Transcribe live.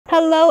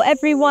Hello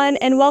everyone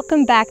and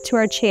welcome back to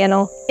our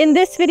channel. In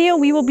this video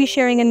we will be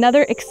sharing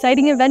another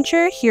exciting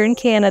adventure here in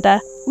Canada.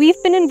 We've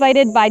been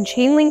invited by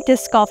ChainLink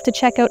Disc Golf to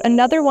check out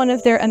another one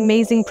of their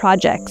amazing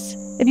projects.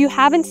 If you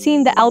haven't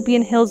seen the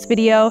Albion Hills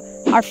video,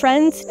 our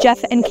friends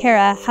Jeff and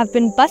Kara have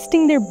been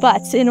busting their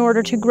butts in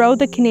order to grow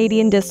the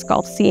Canadian disc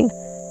golf scene.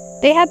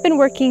 They have been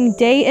working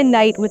day and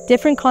night with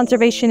different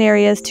conservation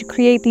areas to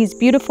create these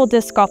beautiful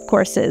disc golf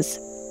courses.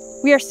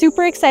 We are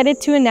super excited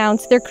to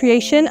announce their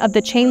creation of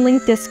the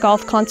ChainLink Disc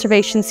Golf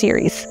Conservation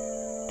Series.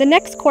 The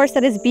next course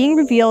that is being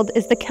revealed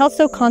is the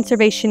Kelso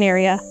Conservation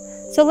Area.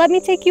 So let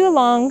me take you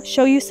along,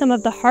 show you some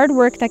of the hard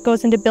work that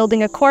goes into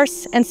building a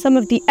course and some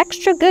of the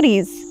extra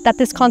goodies that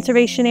this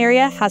conservation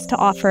area has to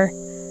offer.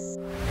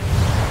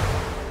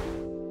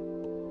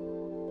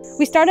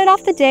 We started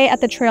off the day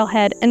at the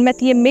trailhead and met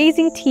the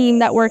amazing team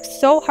that works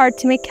so hard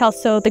to make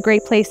Kelso the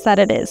great place that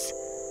it is.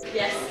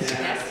 Yes.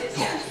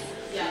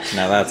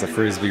 Now that's a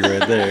Frisbee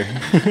right there.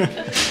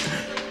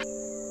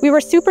 We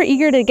were super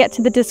eager to get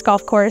to the disc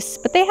golf course,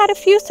 but they had a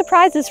few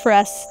surprises for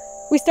us.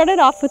 We started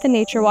off with a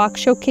nature walk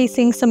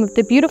showcasing some of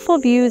the beautiful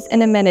views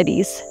and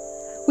amenities.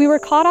 We were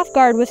caught off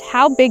guard with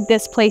how big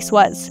this place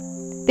was.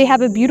 They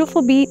have a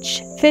beautiful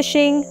beach,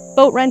 fishing,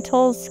 boat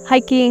rentals,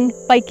 hiking,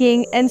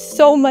 biking, and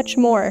so much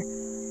more.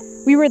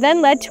 We were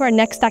then led to our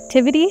next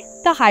activity,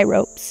 the high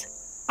ropes.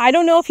 I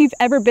don't know if you've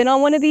ever been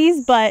on one of these,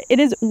 but it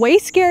is way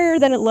scarier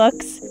than it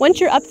looks. Once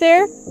you're up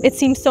there, it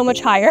seems so much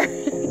higher.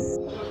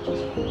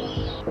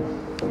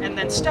 And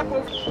then step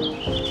over.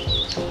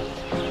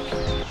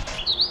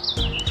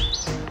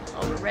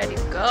 Oh, we're ready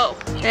to go.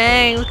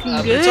 Dang,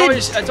 looking good.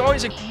 It's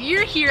always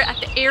We're here at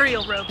the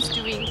aerial ropes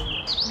doing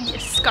the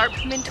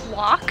escarpment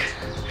walk.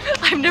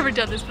 I've never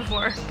done this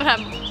before, but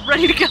I'm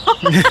ready to go.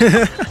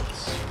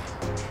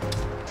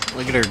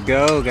 Look at her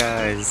go,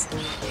 guys.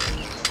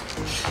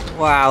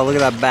 Wow, look at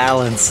that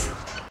balance.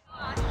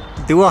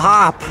 Do a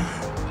hop.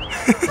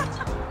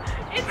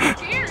 It's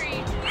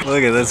scary.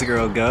 Look at this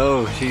girl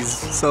go. She's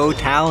so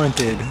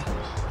talented.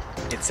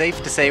 It's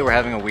safe to say we're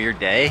having a weird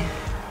day.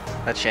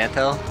 That's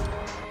Chantel.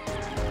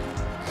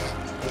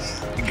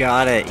 You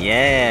got it,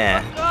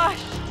 yeah. Oh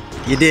gosh.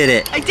 You did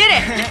it. I did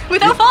it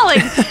without falling.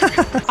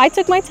 I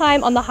took my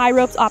time on the high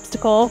ropes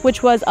obstacle,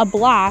 which was a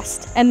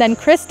blast, and then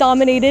Chris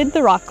dominated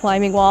the rock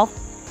climbing wall.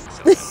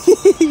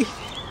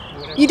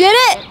 You did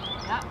it?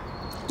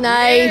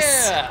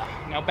 Nice.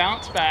 Yeah. Now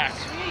bounce back.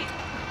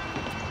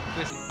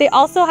 They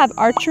also have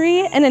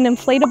archery and an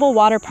inflatable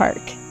water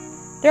park.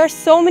 There are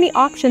so many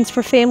options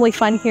for family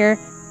fun here,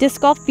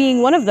 disc golf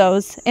being one of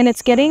those, and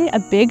it's getting a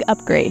big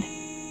upgrade.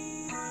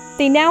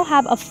 They now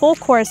have a full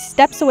course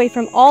steps away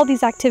from all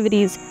these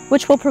activities,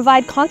 which will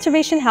provide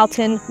Conservation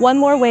Halton one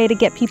more way to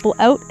get people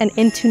out and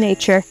into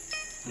nature.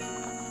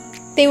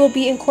 They will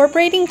be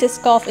incorporating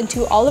disc golf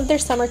into all of their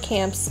summer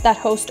camps that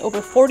host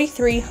over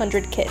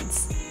 4,300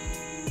 kids.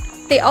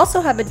 They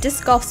also have a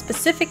disc golf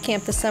specific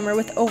camp this summer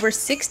with over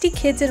 60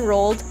 kids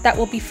enrolled that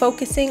will be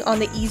focusing on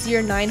the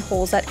easier 9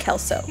 holes at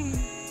Kelso.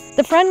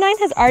 The front 9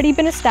 has already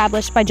been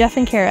established by Jeff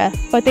and Kara,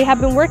 but they have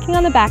been working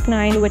on the back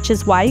 9, which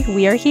is why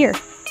we are here.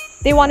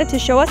 They wanted to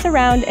show us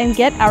around and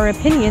get our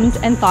opinions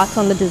and thoughts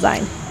on the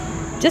design.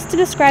 Just to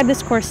describe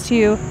this course to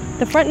you,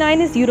 the front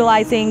 9 is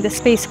utilizing the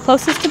space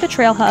closest to the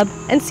trail hub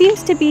and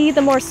seems to be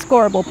the more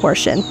scoreable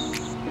portion.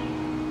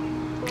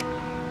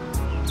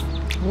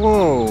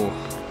 Whoa.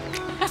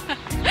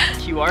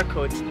 QR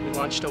codes. We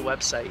launched a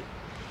website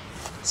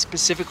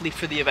specifically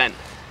for the event,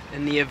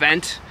 and the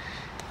event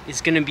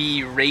is going to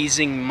be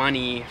raising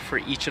money for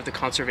each of the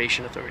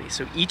conservation authorities.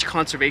 So each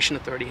conservation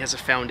authority has a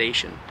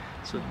foundation.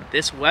 So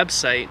this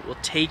website will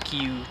take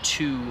you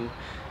to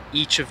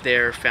each of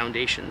their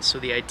foundations. So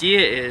the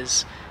idea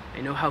is,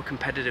 I know how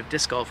competitive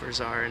disc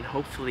golfers are, and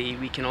hopefully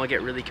we can all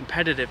get really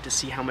competitive to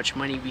see how much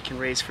money we can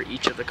raise for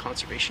each of the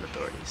conservation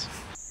authorities.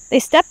 They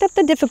stepped up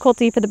the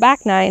difficulty for the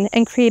back 9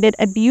 and created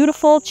a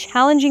beautiful,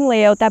 challenging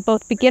layout that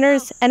both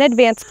beginners and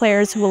advanced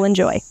players will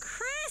enjoy.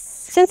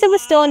 Since it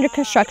was still under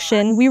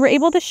construction, we were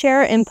able to share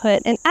our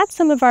input and add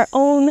some of our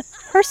own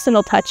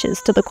personal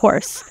touches to the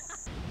course.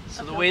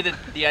 So the way that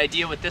the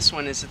idea with this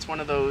one is, it's one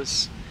of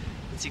those,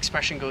 as the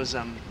expression goes,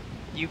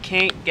 you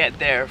can't get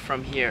there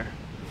from here.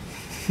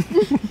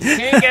 You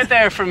can't get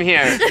there from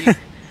here.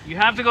 You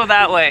have to go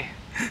that way,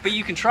 but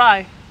you can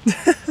try.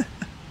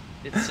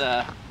 It's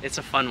a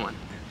fun one.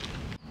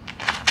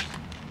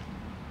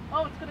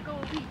 Oh, it's gonna go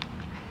a week.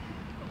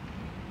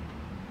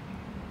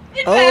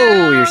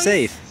 Oh, you're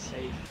safe.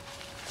 Safe.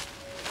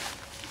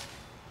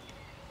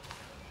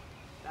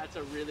 That's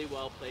a really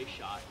well placed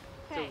shot.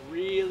 Okay. It's a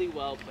really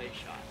well placed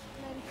shot.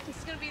 And then this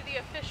is gonna be the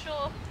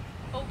official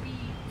OB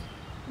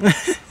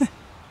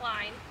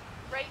line,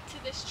 right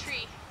to this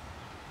tree.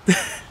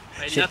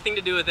 I had nothing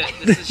to do with it.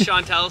 This is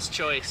Chantel's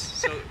choice.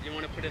 So you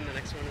want to put in the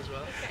next one as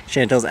well? Okay.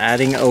 Chantel's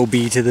adding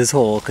OB to this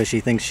hole because she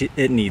thinks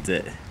it needs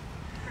it.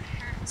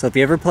 So if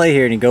you ever play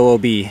here and you go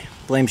OB,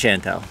 blame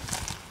Chantel.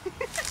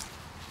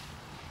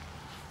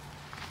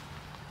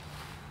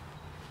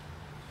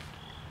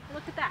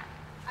 Look at that.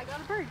 I got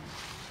a bird.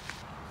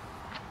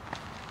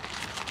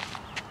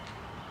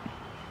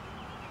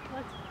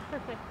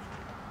 Perfect.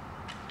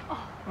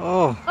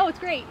 Oh. Oh, it's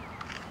great.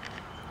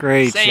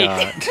 Great Safe.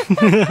 shot.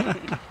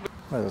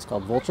 What are those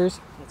called? Vultures?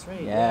 That's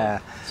right. Yeah.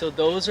 So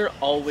those are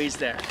always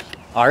there.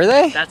 Are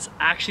they? That's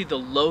actually the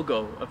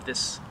logo of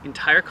this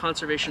entire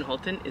conservation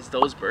Halton is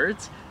those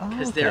birds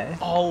because they're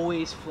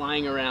always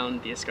flying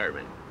around the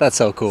escarpment. That's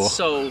so cool.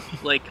 So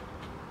like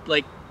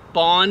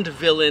Bond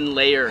villain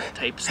layer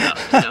type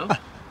stuff, you know?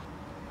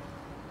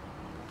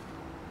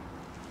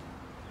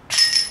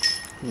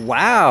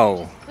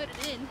 Wow. Put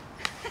it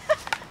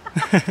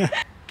in.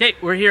 Okay,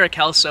 we're here at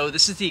Kelso.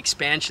 This is the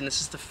expansion. This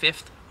is the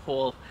 5th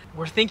hole.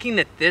 We're thinking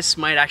that this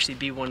might actually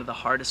be one of the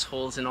hardest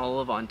holes in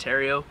all of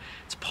Ontario.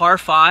 It's par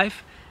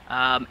 5,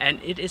 and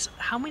it is,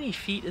 how many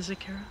feet is it,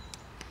 Kara?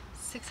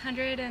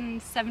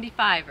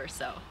 675 or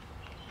so.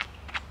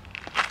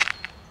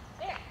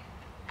 There.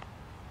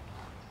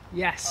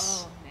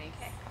 Yes. Oh,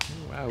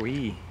 nice.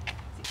 Wowee.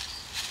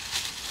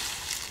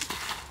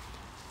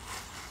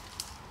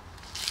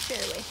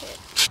 Fairway hit.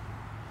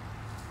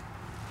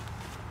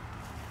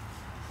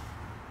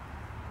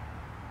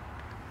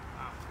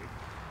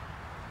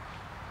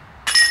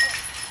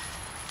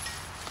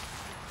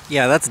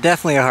 Yeah, that's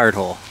definitely a hard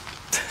hole.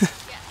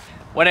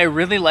 What I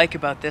really like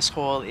about this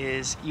hole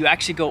is you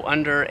actually go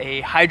under a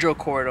hydro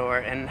corridor,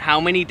 and how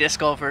many disc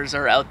golfers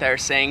are out there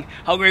saying,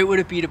 how great would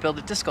it be to build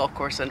a disc golf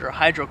course under a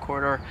hydro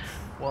corridor?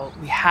 Well,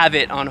 we have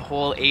it on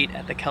hole 8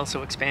 at the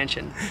Kelso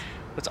expansion.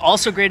 What's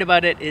also great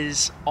about it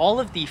is all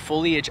of the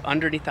foliage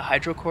underneath the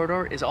hydro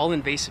corridor is all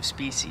invasive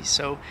species.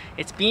 So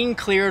it's being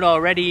cleared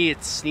already,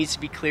 it needs to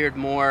be cleared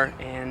more,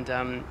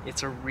 and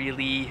it's a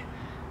really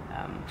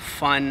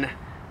fun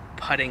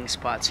putting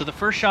spot. So the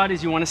first shot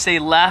is you want to stay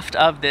left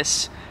of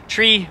this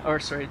tree, or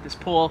sorry, this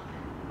pole,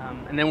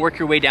 and then work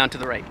your way down to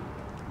the right.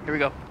 Here we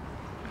go.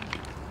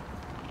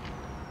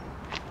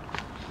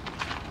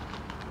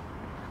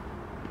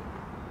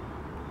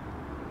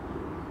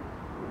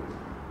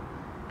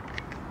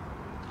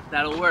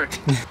 That'll work.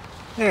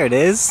 There it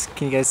is.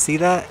 Can you guys see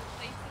that?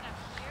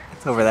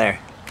 It's over there.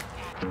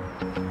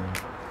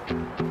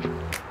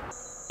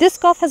 Disc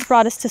golf has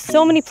brought us to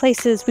so many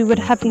places we would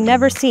have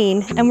never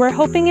seen, and we're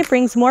hoping it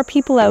brings more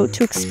people out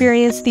to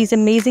experience these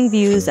amazing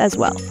views as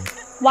well.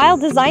 While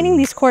designing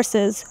these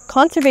courses,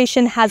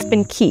 conservation has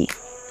been key.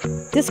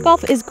 Disc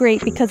golf is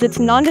great because it's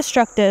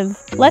non-destructive,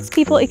 lets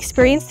people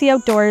experience the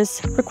outdoors,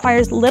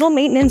 requires little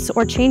maintenance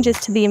or changes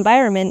to the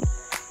environment,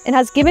 and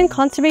has given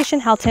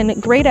Conservation Halton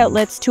great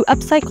outlets to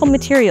upcycle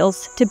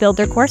materials to build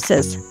their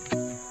courses.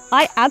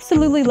 I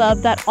absolutely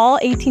love that all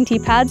 18 tee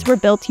pads were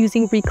built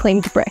using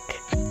reclaimed brick.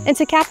 And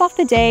to cap off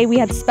the day, we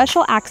had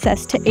special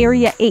access to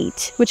Area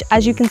 8, which,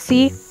 as you can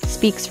see,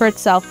 speaks for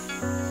itself.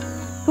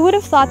 Who would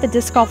have thought that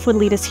disc golf would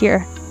lead us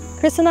here?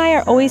 Chris and I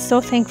are always so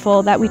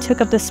thankful that we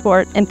took up the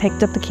sport and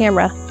picked up the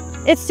camera.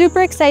 It's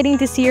super exciting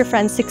to see your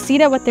friends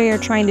succeed at what they are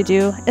trying to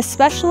do,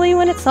 especially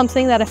when it's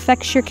something that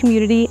affects your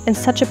community in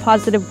such a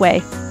positive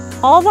way.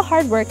 All the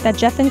hard work that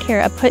Jeff and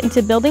Kara put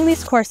into building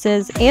these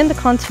courses and the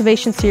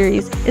conservation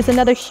series is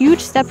another huge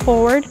step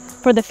forward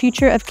for the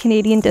future of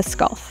Canadian disc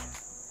golf.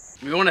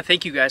 We want to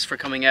thank you guys for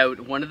coming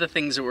out. One of the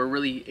things that we're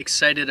really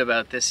excited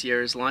about this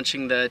year is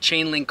launching the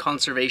ChainLink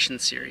Conservation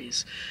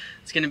Series.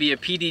 It's going to be a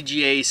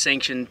PDGA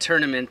sanctioned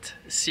tournament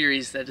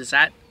series that is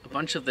at a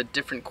bunch of the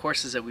different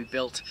courses that we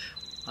built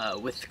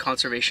with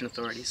conservation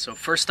authorities. So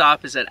first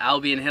stop is at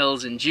Albion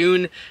Hills in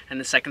June, and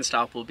the second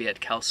stop will be at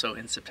Kelso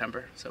in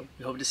September. So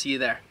we hope to see you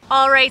there.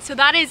 Alright, so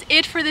that is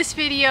it for this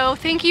video.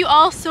 Thank you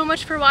all so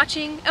much for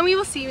watching, and we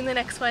will see you in the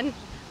next one.